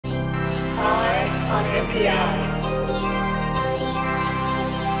NPI.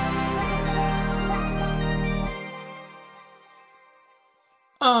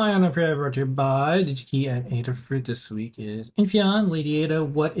 NPI brought to you by DigiKey and Adafruit. This week is Infineon. Lady Ada,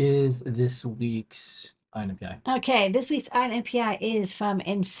 what is this week's NPI? Okay, this week's NPI is from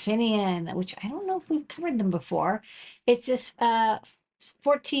Infineon, which I don't know if we've covered them before. It's this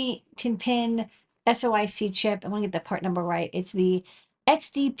 14 pin SOIC chip. I want to get the part number right. It's the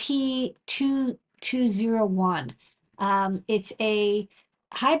XDP2201. It's a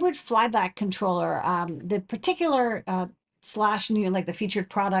hybrid flyback controller. The particular /new, like the featured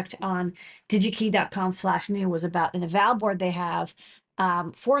product on digikey.com/new, was about an eval board they have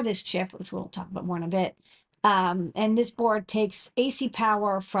for this chip, which we'll talk about more in a bit. And this board takes AC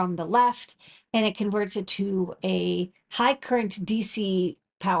power from the left and it converts it to a high current DC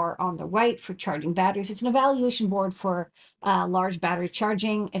power on the right for charging batteries. It's an evaluation board for large battery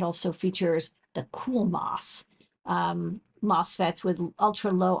charging. It also features the CoolMOS MOSFETs with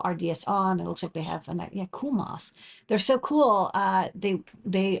ultra low RDS on. It looks like they have a CoolMOS. They're so cool.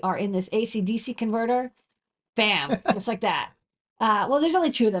 They are in this AC DC converter. Bam, just like that. Well, there's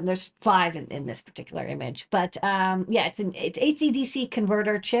only two of them. There's five in this particular image, but yeah, it's AC/DC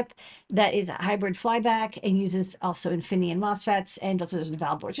converter chip that is a hybrid flyback and uses also Infineon MOSFETs and also there's an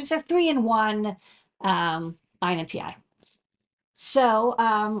eval board. So it's a 3-in-1 NPI.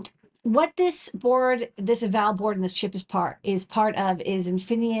 So what this board, this eval board, and this chip is part of is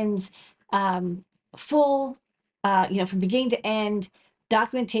Infineon's full, from beginning to end,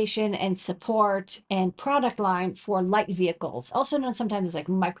 documentation and support and product line for light vehicles, also known sometimes as like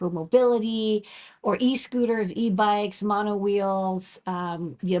micro-mobility or e-scooters, e-bikes, mono wheels,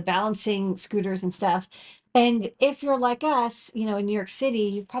 balancing scooters and stuff. And if you're like us, in New York City,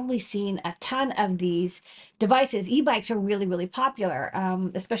 you've probably seen a ton of these devices. E-bikes are really, really popular,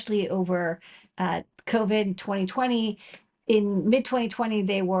 especially over COVID 2020. In mid-2020,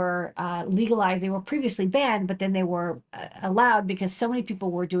 they were legalized. They were previously banned, but then they were allowed because so many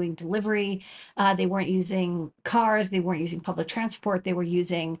people were doing delivery. They weren't using cars. They weren't using public transport. They were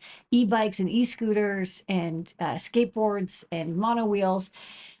using e-bikes and e-scooters and skateboards and mono wheels.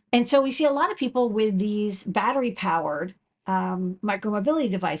 And so we see a lot of people with these battery-powered micro-mobility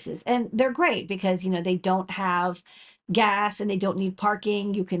devices. And they're great because, they don't have gas and they don't need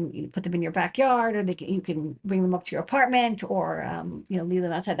parking. You can put them in your backyard, or you can bring them up to your apartment, or leave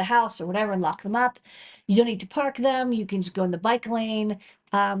them outside the house or whatever and lock them up. You don't need to park them. You can just go in the bike lane.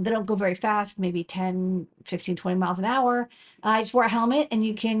 They don't go very fast, maybe 10, 15, 20 miles an hour. Just wear a helmet and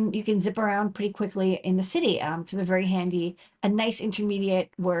you can zip around pretty quickly in the city. So they're very handy. A nice intermediate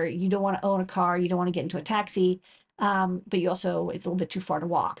where you don't want to own a car, you don't want to get into a taxi, but it's a little bit too far to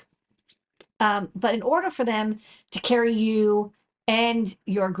walk. But in order for them to carry you and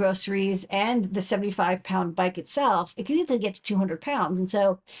your groceries and the 75-pound bike itself, it can easily get to 200 pounds. And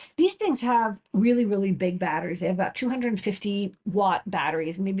so these things have really, really big batteries. They have about 250-watt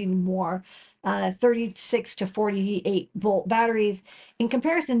batteries, maybe even more, 36 to 48-volt batteries. In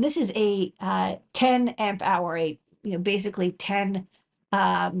comparison, this is a 10-amp-hour, basically 10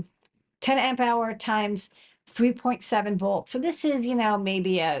 amp-hour times 3.7 volts. So this is,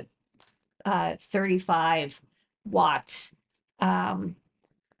 maybe a 35 watt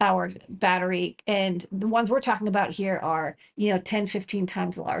hour battery, and the ones we're talking about here are 10 15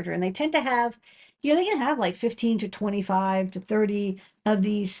 times larger, and they tend to have they can have like 15 to 25 to 30 of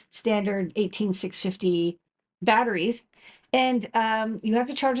these standard 18650 batteries. And you have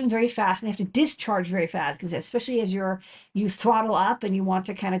to charge them very fast, and they have to discharge very fast, because especially as you throttle up and you want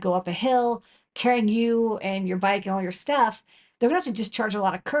to kind of go up a hill carrying you and your bike and all your stuff, they're going to have to discharge a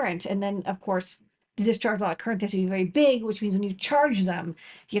lot of current. And then, of course, to discharge a lot of current, they have to be very big, which means when you charge them,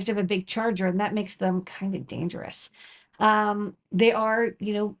 you have to have a big charger, and that makes them kind of dangerous. They are,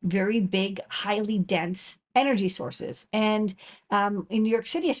 very big, highly dense energy sources. And in New York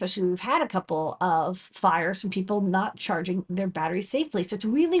City, especially, we've had a couple of fires from people not charging their batteries safely. So it's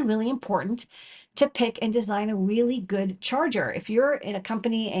really, really important to pick and design a really good charger. If you're in a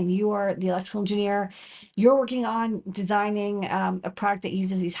company and you are the electrical engineer, you're working on designing a product that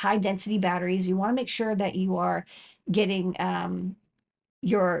uses these high density batteries, you want to make sure that you are getting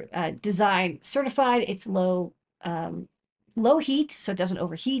your design certified. It's low heat, so it doesn't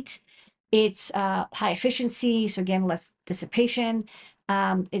overheat. It's high efficiency, so again, less dissipation.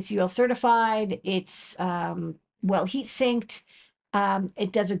 It's UL certified. It's well heat sinked.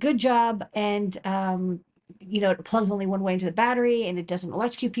 It does a good job, and it plugs only one way into the battery, and it doesn't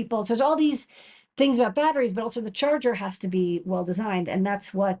electrocute people. So there's all these things about batteries, but also the charger has to be well designed, and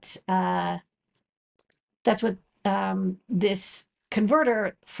that's what this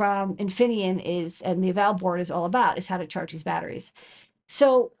converter from Infineon is, and the eval board is all about, is how to charge these batteries.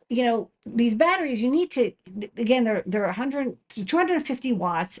 So, these batteries, you need to, again, they're 100 to 250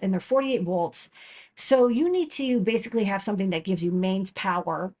 watts and they're 48 volts. So you need to basically have something that gives you mains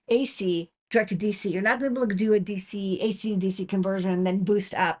power, AC, direct to DC. You're not going to be able to do a DC, AC to DC conversion and then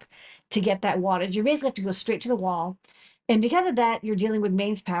boost up to get that wattage. You basically have to go straight to the wall. And because of that, you're dealing with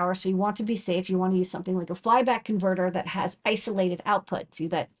mains power. So you want to be safe. You want to use something like a flyback converter that has isolated output. See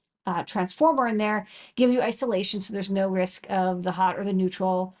that transformer in there gives you isolation, so there's no risk of the hot or the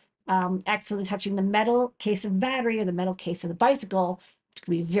neutral accidentally touching the metal case of battery or the metal case of the bicycle, which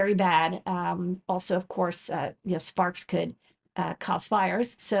could be very bad. Also, of course, sparks could cause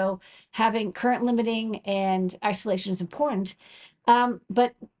fires. So having current limiting and isolation is important.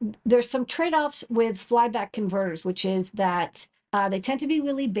 But there's some trade-offs with flyback converters, which is that they tend to be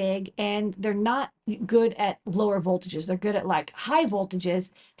really big and they're not good at lower voltages. They're good at like high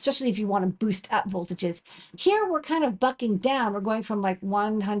voltages, especially if you want to boost up voltages. Here we're kind of bucking down. We're going from like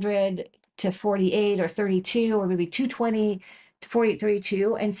 100 to 48 or 32 or maybe 220 to 48,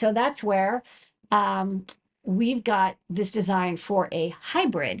 32. And so that's where we've got this design for a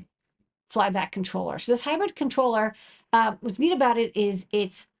hybrid flyback controller. So this hybrid controller, what's neat about it is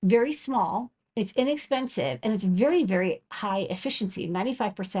it's very small, it's inexpensive, and it's very, very high efficiency,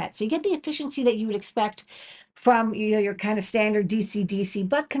 95%. So you get the efficiency that you would expect from your kind of standard DC-DC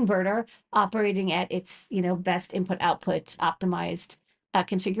buck converter operating at its best input-output optimized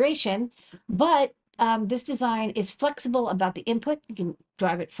configuration. But this design is flexible about the input. You can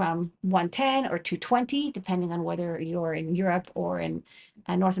drive it from 110 or 220, depending on whether you're in Europe or in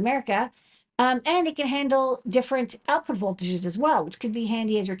North America. And it can handle different output voltages as well, which could be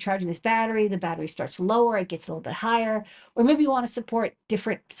handy as you're charging this battery. The battery starts lower, it gets a little bit higher, or maybe you want to support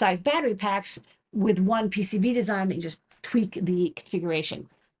different size battery packs with one PCB design that you just tweak the configuration.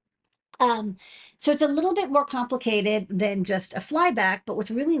 So it's a little bit more complicated than just a flyback, but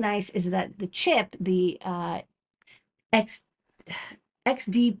what's really nice is that the chip, the X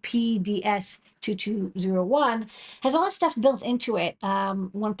XDPS2201 has all this stuff built into it.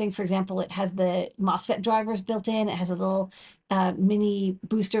 One thing, for example, it has the MOSFET drivers built in. It has a little mini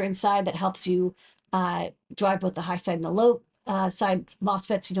booster inside that helps you drive both the high side and the low side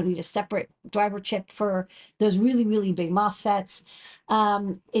MOSFETs. You don't need a separate driver chip for those really, really big MOSFETs.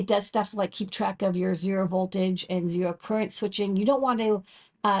 It does stuff like keep track of your zero voltage and zero current switching. You don't want to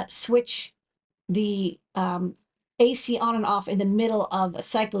switch the AC on and off in the middle of a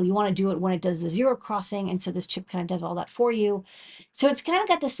cycle. You want to do it when it does the zero crossing. And so this chip kind of does all that for you. So it's kind of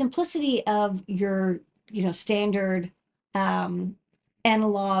got the simplicity of your, standard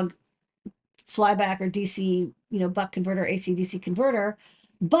analog flyback or DC, buck converter, AC DC converter,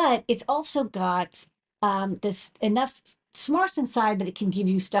 but it's also got this enough smarts inside that it can give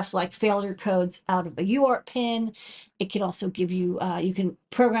you stuff like failure codes out of a UART pin. It can also give you, you can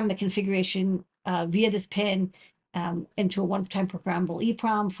program the configuration via this pin into a one-time programmable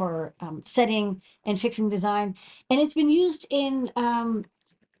EEPROM for setting and fixing design. And it's been used in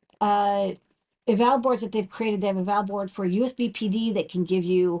eval boards that they've created. They have a eval board for USB PD that can give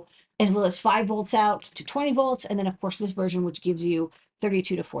you as little as 5 volts out to 20 volts. And then, of course, this version, which gives you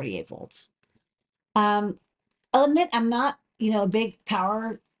 32 to 48 volts. I'll admit I'm not, a big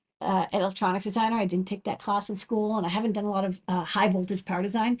power electronics designer. I didn't take that class in school, and I haven't done a lot of high voltage power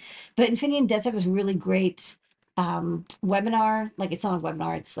design. But Infineon does have this really great webinar. Like, it's not a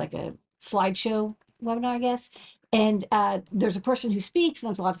webinar, it's like a slideshow webinar, I guess. And there's a person who speaks, and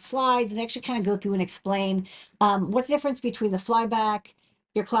there's a lot of slides, and they actually kind of go through and explain what's the difference between the flyback,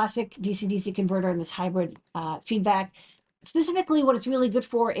 your classic DC-DC converter, and this hybrid feedback. Specifically, what it's really good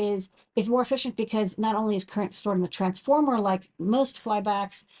for is it's more efficient because not only is current stored in the transformer like most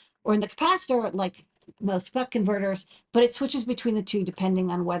flybacks, or in the capacitor like most buck converters, but it switches between the two depending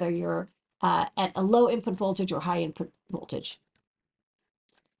on whether you're at a low input voltage or high input voltage.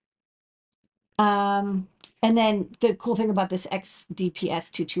 And then the cool thing about this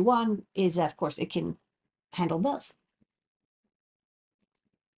XDPS221 is, of course, it can handle both.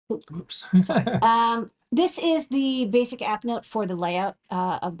 Oops. Sorry. This is the basic app note for the layout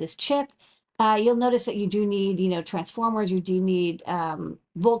of this chip. You'll notice that you do need, transformers. You do need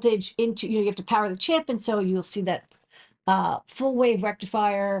voltage into, you have to power the chip. And so you'll see that full wave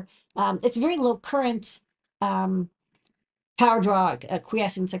rectifier. It's very low current power draw,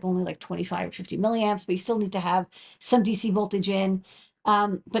 quiescence, like only like 25 or 50 milliamps, but you still need to have some DC voltage in.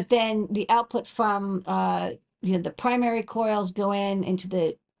 But then the output from, the primary coils go into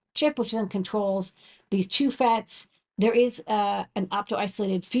the chip, which then controls these two FETs. There is an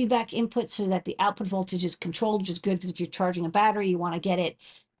opto-isolated feedback input so that the output voltage is controlled, which is good because if you're charging a battery, you want to get it,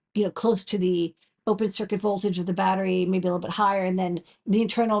 close to the open circuit voltage of the battery, maybe a little bit higher, and then the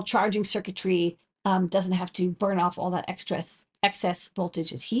internal charging circuitry doesn't have to burn off all that excess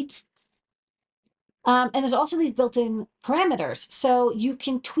voltage as heat. And there's also these built-in parameters. So you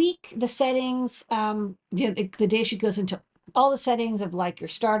can tweak the settings. The data sheet goes into all the settings of like your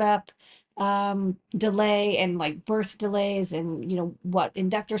startup delay and like burst delays and what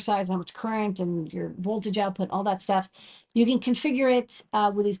inductor size, how much current and your voltage output, all that stuff. You can configure it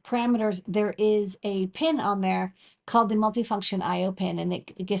with these parameters. There is a pin on there called the multifunction IO pin, and I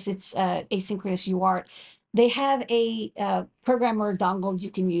guess it's asynchronous UART. They have a programmer dongle you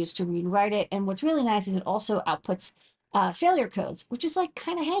can use to read and write it. And what's really nice is it also outputs failure codes, which is like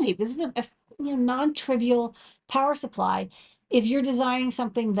kind of handy. This is a non-trivial power supply. If you're designing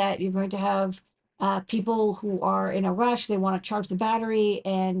something that you're going to have people who are in a rush, they want to charge the battery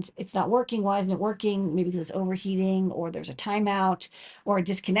and it's not working. Why isn't it working? Maybe because it's overheating, or there's a timeout, or a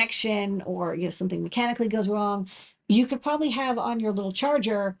disconnection, or something mechanically goes wrong. You could probably have on your little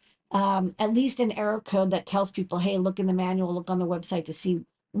charger at least an error code that tells people, hey, look in the manual, look on the website to see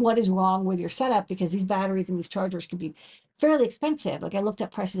what is wrong with your setup, because these batteries and these chargers can be fairly expensive. Like I looked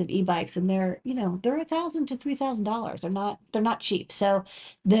up prices of e-bikes and they're $1,000 to $3,000. They're not cheap. So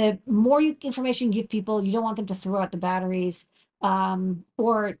the more information you give people, you don't want them to throw out the batteries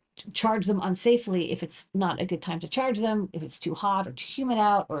or charge them unsafely if it's not a good time to charge them, if it's too hot or too humid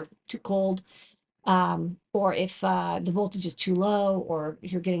out or too cold. Or if the voltage is too low, or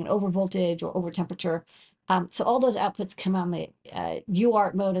you're getting an over voltage or over temperature. So all those outputs come on the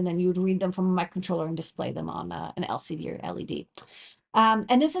UART mode, and then you would read them from a microcontroller and display them on an LCD or LED.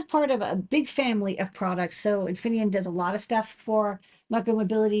 And this is part of a big family of products. So Infineon does a lot of stuff for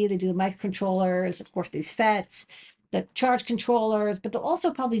micromobility. They do the microcontrollers, of course, these FETs, the charge controllers, but they'll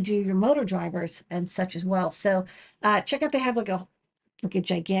also probably do your motor drivers and such as well. So check out, they have like a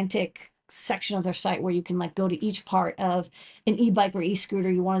gigantic section of their site where you can like go to each part of an e-bike or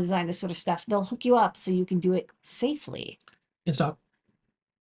e-scooter. You want to design this sort of stuff, they'll hook you up so you can do it safely. In stock.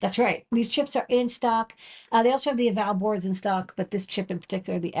 That's right. These chips are in stock. They also have the eval boards in stock, but this chip in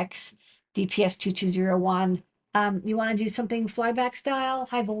particular, the XDPS2201, you want to do something flyback style,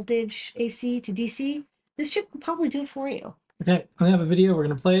 high voltage AC to DC, this chip will probably do it for you. Okay, I have a video, we're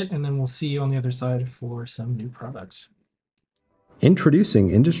going to play it, and then we'll see you on the other side for some new products.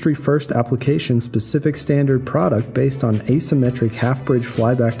 Introducing industry-first application-specific standard product based on asymmetric half-bridge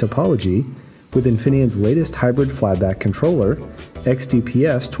flyback topology with Infineon's latest hybrid flyback controller,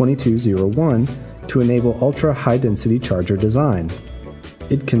 XDPS2201, to enable ultra-high-density charger design.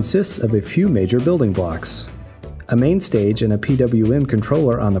 It consists of a few major building blocks: a main stage and a PWM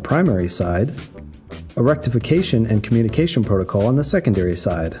controller on the primary side, a rectification and communication protocol on the secondary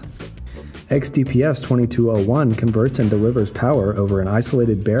side. XDPS2201 converts and delivers power over an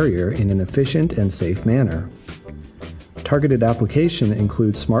isolated barrier in an efficient and safe manner. Targeted application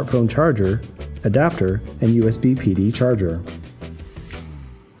includes smartphone charger, adapter, and USB PD charger.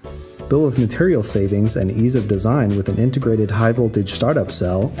 Bill of material savings and ease of design with an integrated high-voltage startup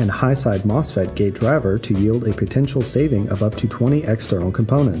cell and high-side MOSFET gate driver to yield a potential saving of up to 20 external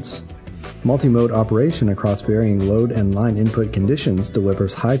components. Multi-mode operation across varying load and line input conditions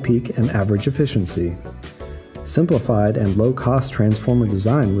delivers high peak and average efficiency. Simplified and low-cost transformer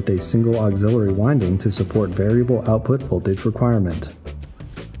design with a single auxiliary winding to support variable output voltage requirement.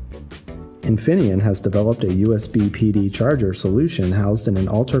 Infineon has developed a USB PD charger solution housed in an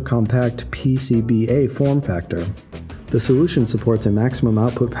ultra-compact PCBA form factor. The solution supports a maximum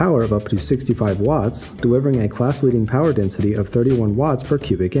output power of up to 65 watts, delivering a class-leading power density of 31 watts per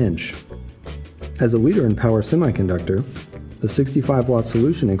cubic inch. As a leader in power semiconductor, the 65-watt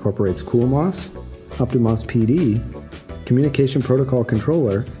solution incorporates CoolMOS, OptiMOS PD, communication protocol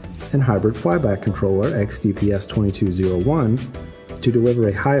controller, and hybrid flyback controller XDPS2201 to deliver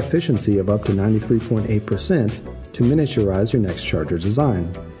a high efficiency of up to 93.8% to miniaturize your next charger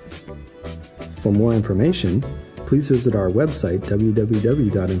design. For more information, please visit our website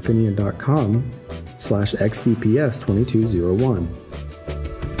www.infineon.com/XDPS2201.